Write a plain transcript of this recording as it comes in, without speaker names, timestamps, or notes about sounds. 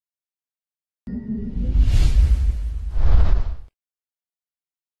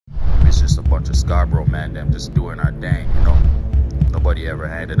bunch of Scarborough man, them just doing our thing, you know. Nobody ever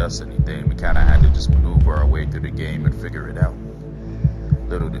handed us anything. We kind of had to just maneuver our way through the game and figure it out.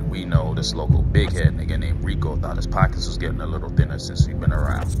 Little did we know, this local big head nigga named Rico thought his pockets was getting a little thinner since we've been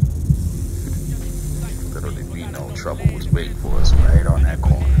around. Little did we know, trouble was waiting for us right on that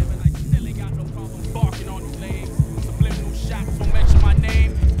corner.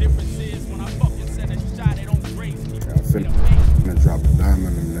 I'm finna drop a dime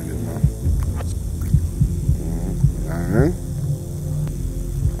in them niggas, man.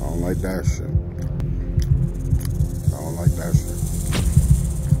 I don't like that shit. I don't like that shit.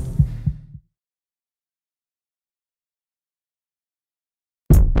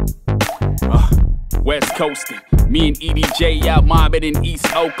 West coasting, me and EDJ out mobbing in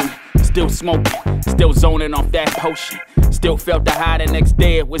East Oakland. Still smoking, still zoning off that potion. Still felt the high the next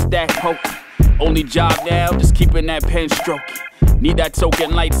day, it was that poking. Only job now, just keeping that pen stroking. Need that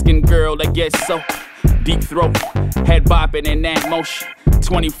token light-skinned girl that gets soaked. Deep throat, head bopping in that motion.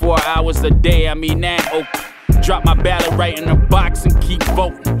 24 hours a day, I mean that open. Drop my ballot right in the box and keep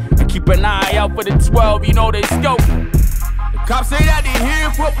voting. And keep an eye out for the 12, you know they scope. The cops say that they here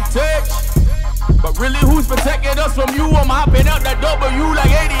for protection, but really who's protecting us from you? I'm hopping out that W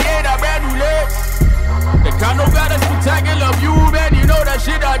like 88, I brand new legs. The condo got a spectacular view, man, you know that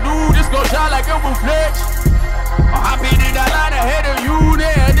shit I do, this gon' shine like a reflection. I'm hopping in that line ahead of you,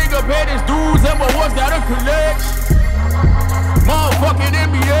 there, nigga paid his dues, and what was that a collection? Motherfucking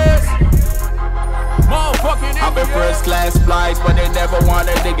MBS. Motherfucking MBS. I've been first class flights, but they never want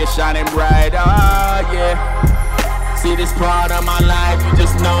a nigga shining bright, yeah. See this part of my life, you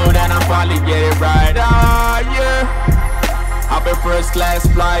just know that I finally get it right, yeah. I've been first class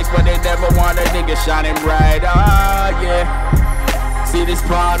flights, but they never want a nigga shining bright, yeah. See this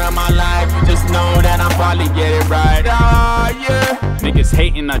part of my life, you just know that I finally get it right, yeah. Niggas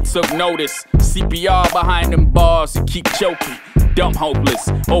hating, I took notice. CPR behind them bars to keep choking. Dumb hopeless,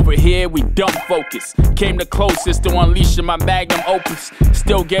 over here we dumb focus. Came the closest to unleashing my magnum opus.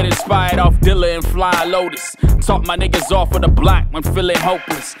 Still get inspired off Dilla and Fly Lotus. Talk my niggas off of the block when feeling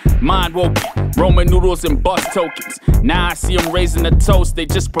hopeless. Mind woken, Roman noodles and bus tokens. Now I see them raising a toast, they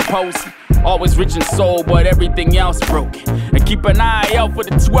just proposing. Always rich in soul, but everything else broken. And keep an eye out for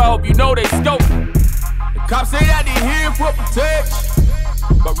the 12, you know they scoping. The cops say that they here for protection,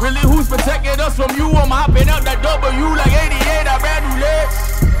 but really who's protecting us from you? I'm hopping out that W like 88, I brand new legs.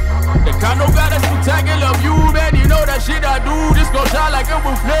 The condo got a spectacular view, man, you know that shit I do, this gon' shine like a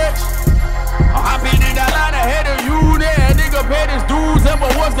reflection. I'm hopping in that line ahead of you, there, nigga paid his dues, and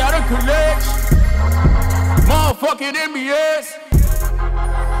what was that a collection? Motherfucking MBS.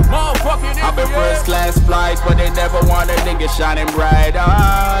 Motherfucking MBS. I've been first class flights, but they never want a nigga shining bright,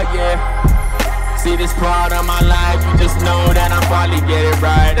 yeah. See this part of my life, you just know that I finally get it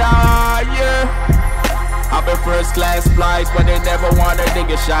right, yeah. I've been first class flights, but they never want a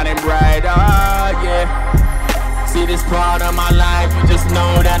nigga shining bright, yeah. See this part of my life, you just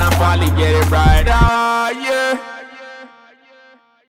know that I finally get it right.